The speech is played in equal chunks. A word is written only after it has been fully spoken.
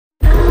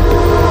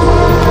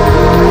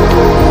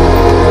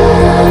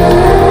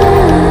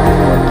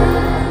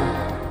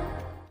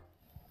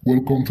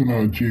Welcome to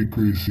another J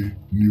Crazy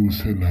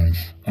News Headlines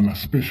and a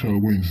special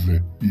Wednesday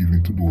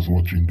evening to those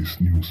watching this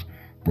news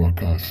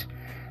broadcast.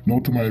 Now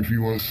to my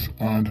viewers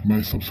and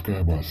my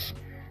subscribers.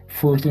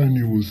 First on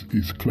news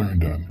is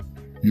Clarendon.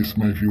 Yes,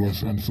 my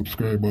viewers and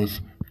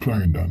subscribers,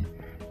 Clarendon.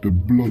 The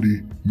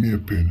bloody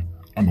maypen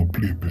and no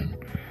playpen.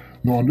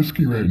 Now on the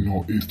screen right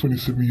now is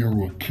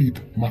 27-year-old Keith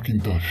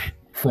McIntosh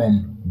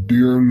from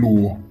Dear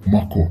Low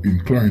Mako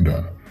in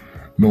Clarendon.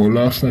 Now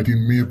last night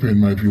in Maypen,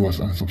 my viewers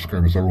and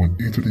subscribers, around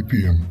 8:30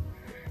 p.m,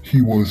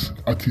 he was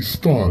at his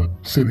stall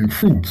selling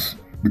fruits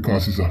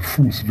because he's a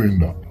fruits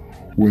vendor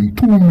when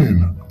two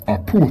men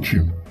approached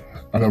him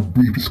and a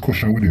brief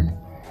discussion with him.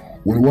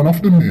 When one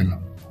of the men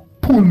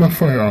pulled a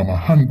firearm, a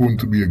handgun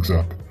to be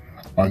exact,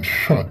 and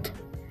shot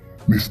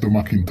Mr.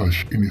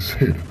 McIntosh in his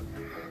head.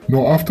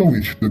 Now after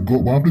which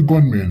one of the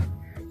gunmen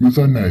used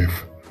a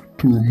knife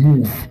to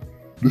remove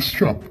the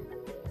strap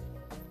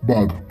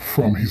bag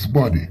from his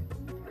body,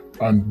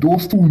 and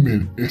those two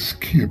men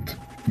escaped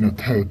in a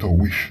Toyota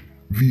Wish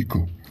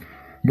vehicle.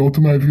 Now to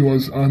my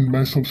viewers and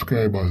my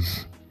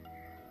subscribers,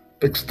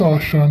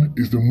 extortion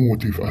is the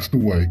motive as to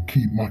why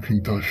Keith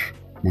McIntosh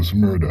was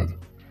murdered.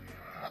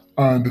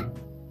 And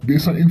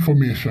based on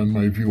information,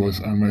 my viewers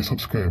and my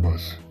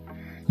subscribers,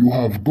 you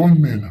have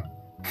gunmen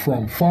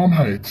from Farm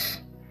Heights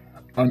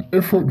and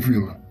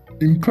Effortville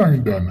in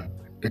Clarendon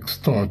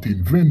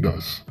extorting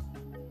vendors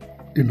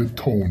in the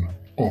town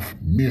of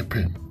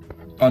Maypen.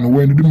 And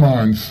when the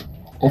demands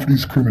of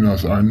these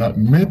criminals are not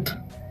met,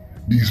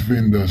 these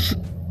vendors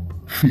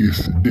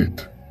face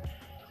death.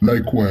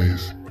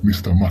 Likewise,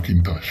 Mr.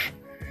 McIntosh.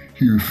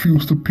 He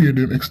refused to pay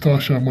them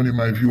extortion money,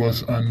 my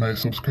viewers and my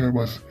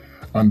subscribers,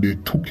 and they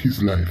took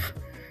his life,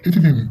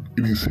 hitting him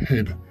in his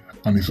head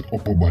and his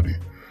upper body.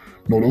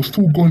 Now those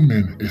two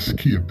gunmen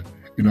escaped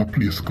in a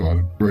place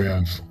called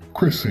Brian's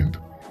Crescent,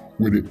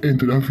 where they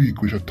entered a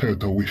vehicle with a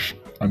Toyota Wish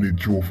and they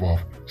drove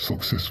off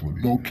successfully.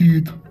 Now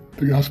Keith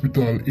to the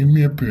hospital in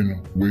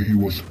Maypen where he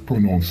was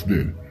pronounced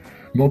dead.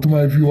 Now to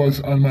my viewers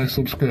and my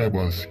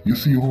subscribers, you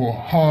see how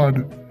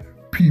hard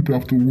people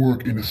have to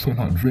work in the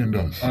Sunhat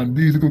vendors. And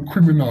these little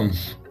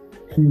criminals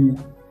who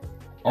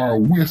are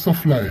waste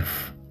of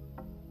life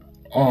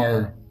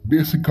are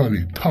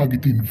basically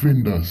targeting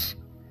vendors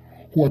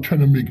who are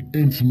trying to make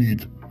ends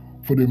meet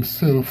for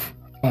themselves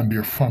and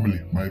their family,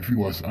 my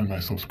viewers and my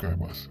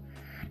subscribers.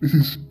 This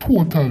is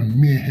total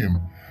mayhem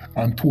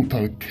and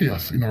total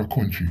chaos in our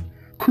country.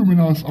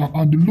 Criminals are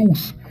on the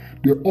loose.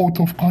 They're out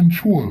of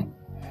control.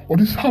 What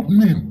is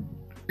happening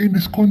in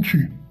this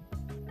country?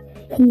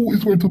 Who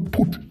is going to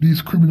put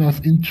these criminals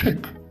in check?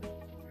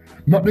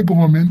 Not the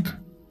government,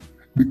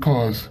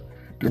 because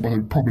they're part of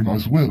the problem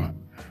as well.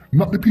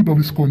 Not the people of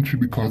this country,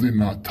 because they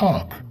not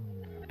talk.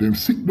 They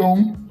sit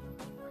down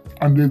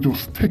and they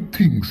just take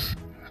things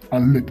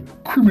and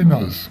let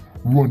criminals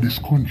run this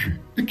country.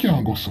 It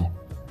can't go so.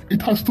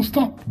 It has to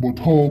stop. But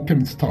how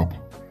can it stop?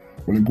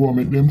 When the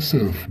government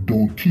themselves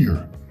don't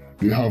care.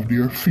 They have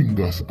their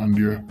fingers and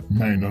their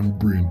mind and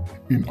brain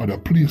in other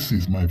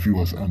places, my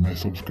viewers and my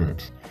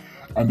subscribers.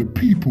 And the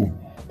people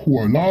who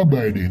are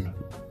law-abiding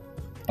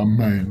and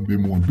mind their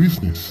own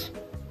business.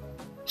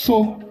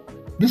 So,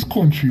 this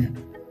country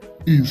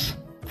is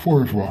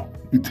forever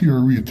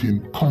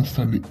deteriorating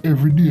constantly,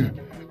 every day,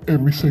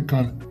 every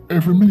second,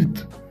 every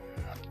minute.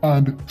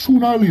 And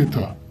sooner or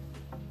later,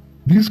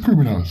 these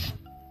criminals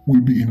will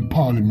be in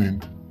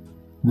Parliament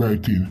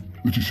writing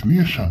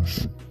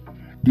legislations.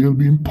 They'll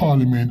be in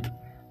Parliament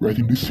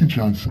writing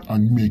decisions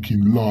and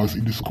making laws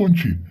in this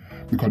country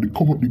because the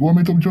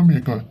government of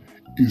Jamaica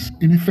is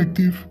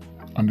ineffective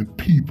and the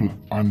people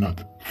are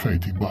not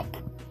fighting back.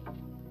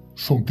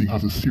 Something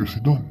has to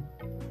seriously done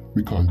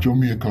because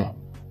Jamaica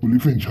will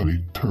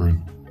eventually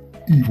turn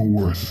even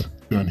worse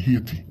than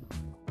Haiti.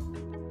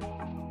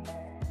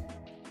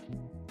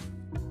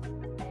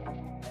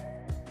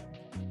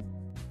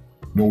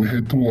 Now we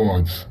head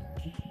towards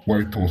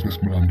White House,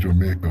 Westmoreland,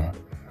 Jamaica.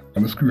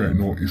 And the screen right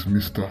now is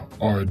Mr.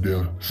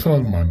 Ardell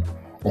Salman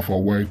of a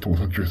White House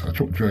address, a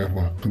truck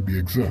driver to be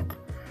exact.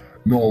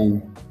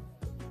 Now,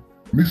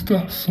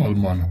 Mr.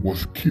 Salman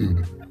was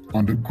killed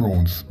on the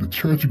grounds, the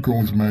church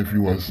grounds, my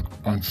viewers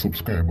and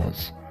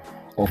subscribers,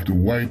 of the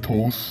White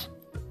House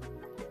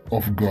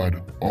of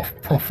God of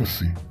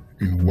Prophecy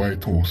in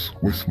White House,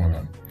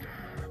 Westmoreland.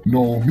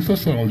 Now, Mr.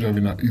 Salman was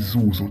driving a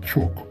Isuzu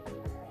truck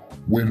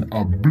when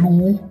a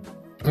blue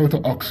Toyota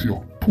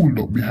Axio pulled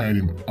up behind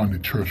him on the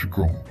church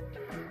ground.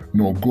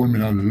 Now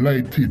gunmen are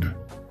lighted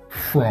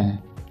from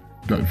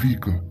that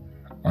vehicle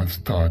and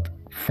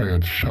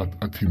fired shot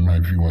at him, my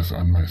viewers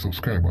and my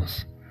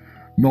subscribers.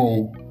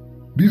 Now,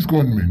 these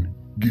gunmen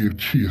gave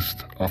chase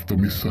after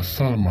Mr.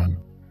 Salman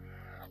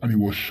and he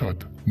was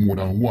shot more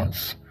than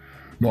once.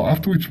 Now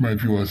after which, my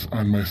viewers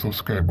and my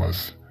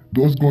subscribers,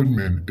 those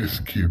gunmen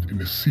escaped in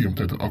the same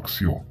Toyota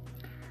Axio.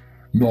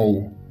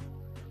 Now,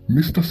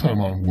 Mr.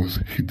 Salman was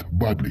hit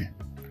badly,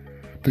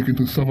 taken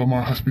to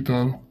Savamar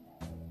Hospital,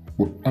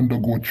 would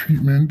undergo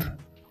treatment,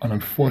 and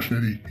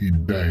unfortunately he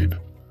died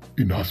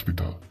in the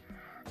hospital.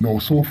 Now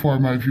so far,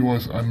 my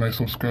viewers and my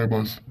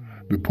subscribers,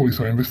 the police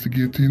are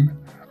investigating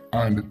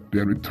and they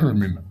are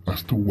determined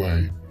as to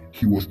why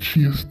he was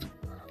chased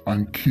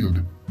and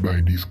killed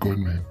by these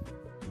gunmen.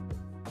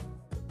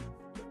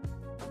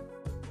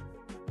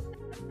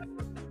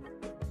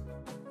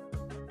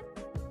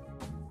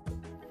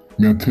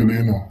 Me tell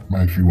you now,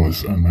 my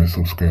viewers and my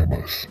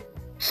subscribers,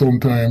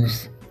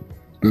 sometimes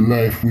the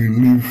life we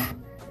live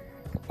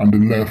and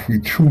the life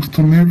we choose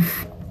to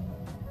live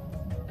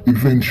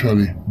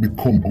eventually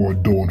become our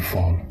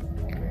downfall.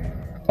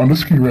 On the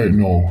screen right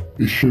now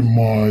is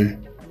Shamoy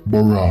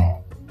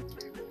Borah,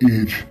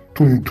 age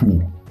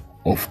 22,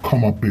 of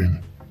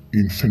Kingston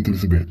in St.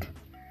 Elizabeth.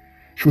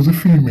 She was a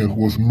female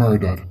who was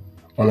murdered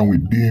along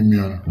with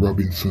Damion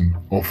Robinson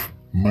of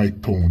my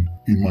town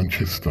in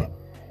Manchester,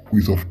 who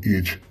is of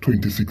age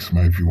 26,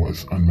 my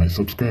viewers and my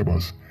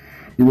subscribers.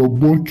 They were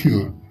both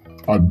killed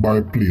at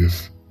Bar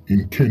Place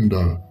in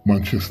Kendal,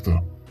 Manchester,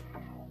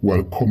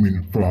 while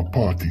coming from a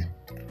party.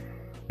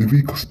 The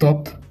vehicle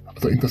stopped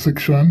at an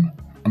intersection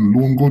and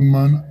lone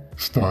gunman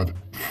started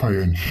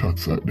firing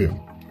shots at them.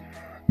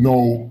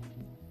 Now,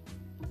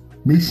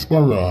 Miss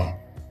Borah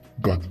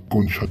got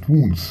gunshot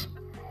wounds,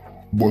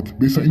 but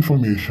based on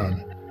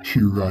information,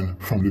 she ran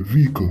from the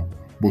vehicle,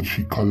 but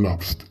she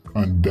collapsed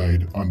and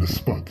died on the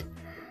spot.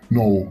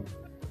 Now,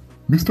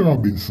 Mr.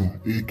 Robinson,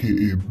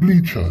 aka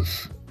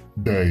Bleachers,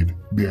 died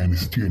behind the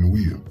steering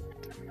wheel.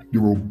 They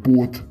were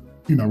both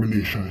in a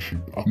relationship.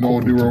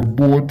 Now, they were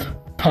both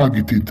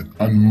targeted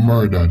and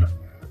murdered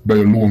by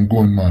a lone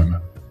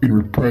gunman in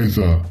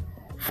reprisal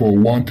for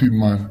a wanted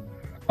man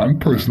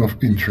and person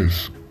of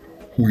interest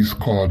who is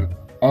called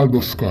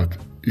Aldo Scott,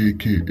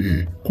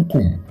 aka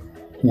Chukum,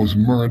 who was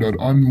murdered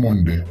on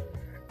Monday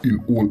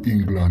in Old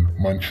England,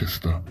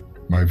 Manchester,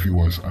 my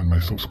viewers and my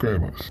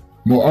subscribers.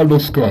 Now, Aldo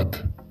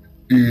Scott,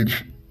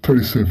 age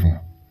 37,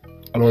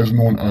 otherwise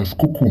known as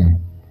Chukum,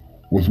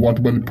 was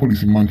wanted by the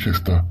police in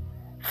Manchester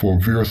for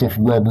various of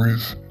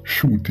robberies,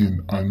 shooting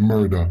and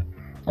murder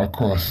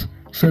across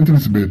St.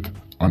 Elizabeth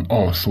and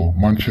also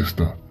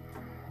Manchester.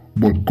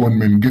 But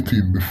gunmen get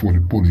him before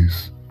the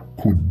police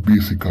could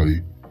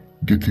basically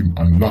get him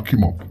and lock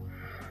him up.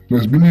 Now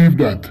it's believed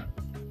that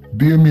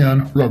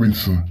Damion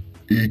Robinson,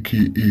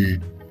 aka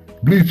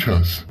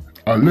Bleachers,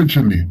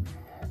 allegedly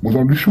was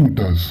one of the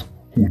shooters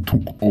who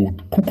took out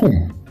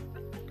Chukum.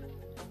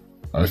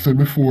 I said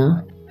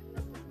before,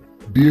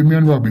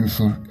 Damion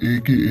Robinson,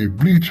 aka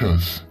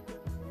Bleachers,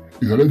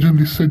 is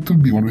allegedly said to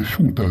be one of the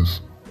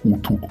shooters who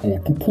took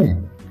out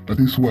Chukum. That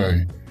is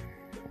why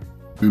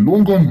the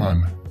lone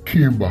gunman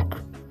came back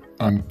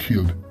and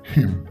killed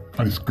him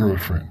and his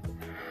girlfriend.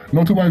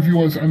 Now to my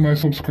viewers and my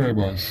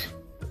subscribers,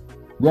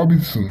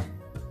 Robinson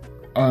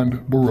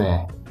and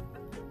Borah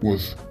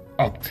was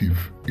active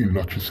in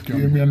lottery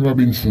scamming. Damion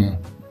Robinson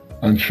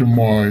and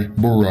Shamoy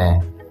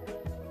Borah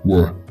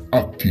were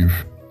active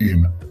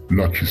in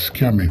lottery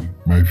scamming,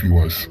 my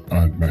viewers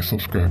and my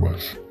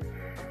subscribers.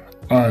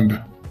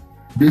 And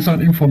based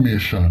on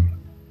information,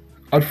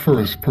 at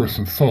first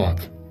person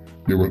thought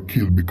they were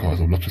killed because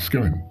of lottery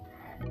scamming.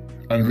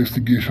 An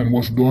investigation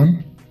was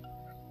done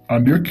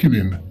and their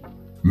killing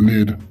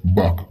led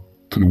back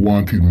to the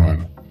wanted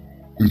man,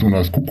 who is known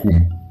as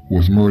Chukum, who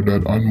was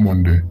murdered on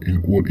Monday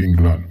in Old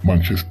England,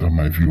 Manchester,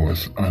 my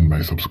viewers and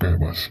my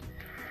subscribers.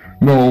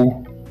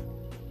 Now,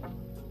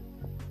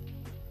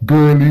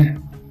 Girlie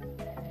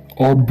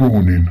or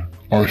Browning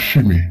or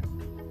Shimmy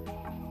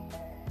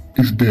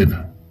is dead,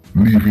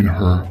 leaving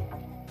her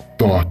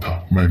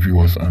daughter, my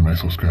viewers and my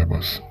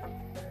subscribers.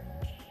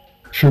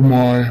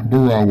 Shamoy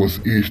Borah was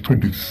age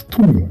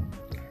 22.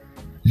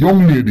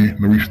 Young lady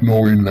no reach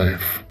nowhere in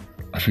life,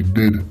 and she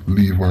did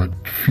leave her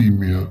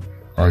female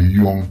or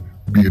young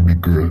baby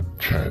girl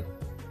child.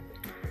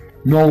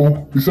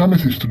 Now, this is a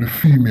message to the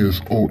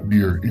females out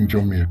there in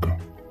Jamaica.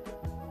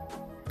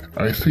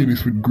 I say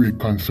this with great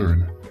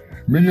concern.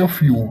 Many of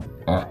you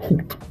are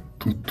hooked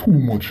to too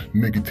much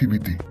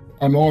negativity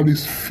and all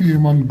this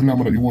fame and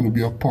glamour that you want to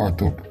be a part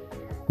of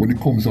when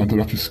it comes down to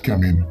that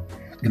scamming,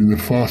 getting the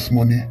fast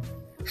money,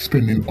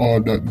 spending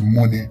all that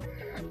money,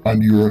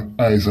 and your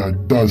eyes are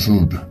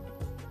dazzled.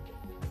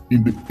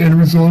 In the end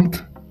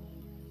result,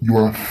 you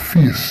are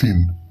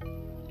facing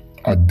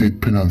a death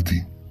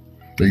penalty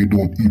that you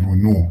don't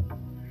even know.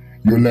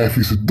 Your life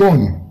is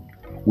done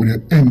when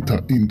you enter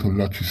into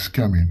lottery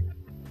scamming.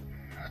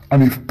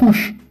 And if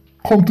push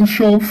come to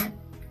shove,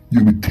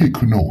 you'll be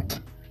taken out,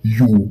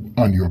 you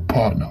and your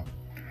partner.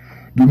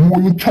 The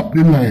more you chop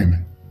the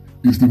line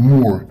is the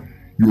more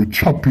you're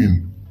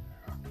chopping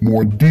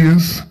more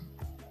days,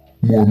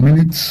 more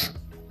minutes,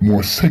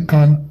 more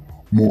seconds,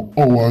 more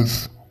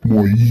hours,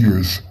 more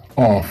years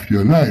of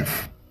your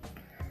life.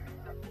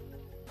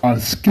 And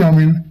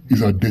scamming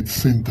is a death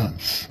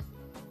sentence.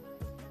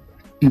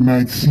 It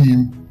might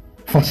seem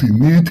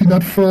fascinating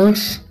at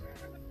first,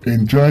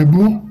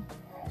 enjoyable,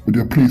 but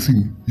you're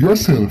placing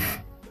yourself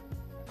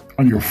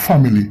and your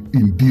family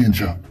in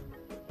danger.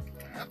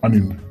 And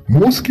in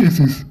most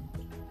cases,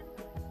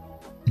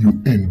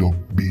 you end up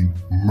being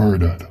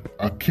murdered.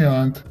 I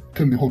can't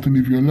tell you how to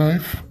live your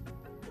life,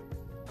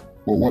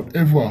 but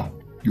whatever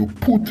you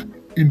put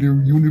in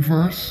the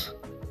universe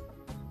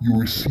you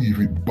receive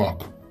it back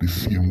the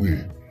same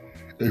way.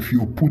 If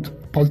you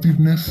put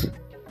positiveness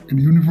in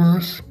the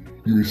universe,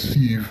 you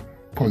receive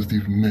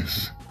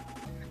positiveness.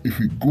 If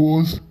it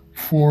goes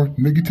for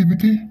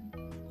negativity,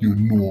 you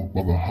know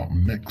what will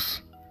happen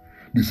next.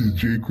 This is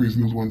J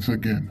Crazy News once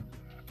again.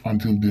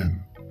 Until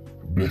then,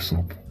 bless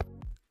up.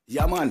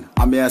 Yeah man,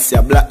 I'm here to say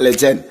a black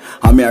legend.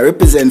 I'm here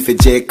represent for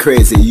J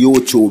Crazy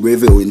YouTube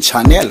reviewing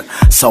channel.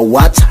 So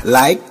what?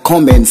 Like,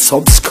 comment,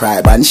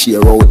 subscribe and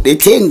share out the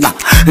thing.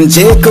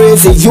 J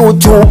Crazy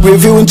YouTube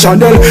reviewing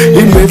channel.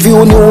 In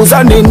review news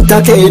and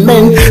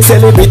entertainment,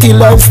 celebrity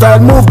lifestyle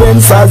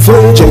movements as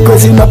well. J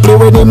Crazy not play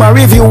when him a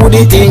review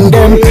the thing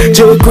them.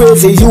 J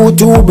Crazy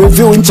YouTube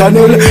reviewing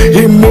channel.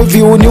 In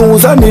review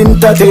news and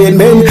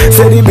entertainment,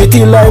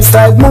 celebrity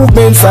lifestyle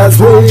movements as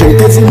well. J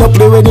Crazy not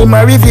play when him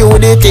a review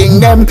the thing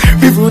them.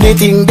 Review the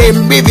thing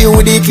them, review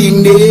the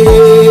thing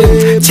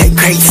them. J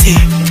Crazy,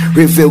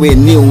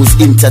 reviewing news,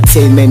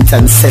 entertainment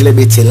and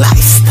celebrity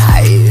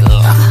lifestyle.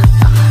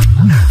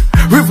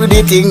 Review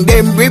the thing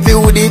them, review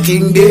the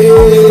thing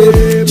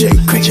them. J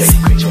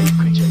Crazy.